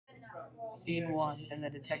Scene 1 in the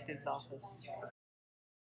detective's office.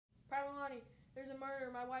 Private Lonnie, there's a murder.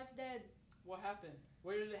 My wife's dead. What happened?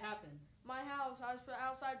 Where did it happen? My house. I was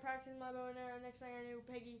outside practicing my bow and arrow. Next thing I knew,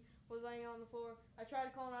 Peggy was laying on the floor. I tried to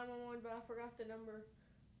call 911, but I forgot the number.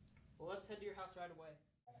 Well, let's head to your house right away.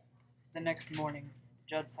 The next morning,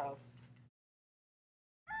 Judd's house.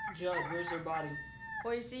 Judd, where's her body?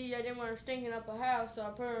 Well, you see, I didn't want her stinking up the house, so I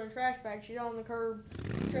put her in a trash bag. She's on the curb.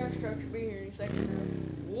 The trash truck should be here any second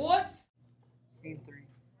now. What? Scene 3.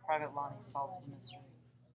 Private Lonnie solves the mystery.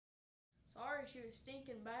 Sorry, she was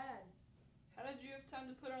stinking bad. How did you have time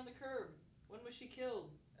to put her on the curb? When was she killed?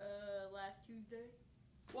 Last Tuesday.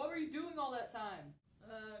 What were you doing all that time?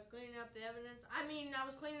 Cleaning up the evidence. I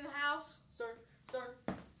was cleaning the house. Sir,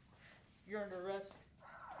 you're under arrest.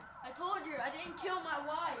 I told you, I didn't kill my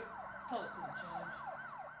wife. Tell us when to change.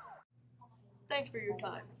 Thanks for your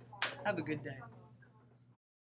time. Have a good day.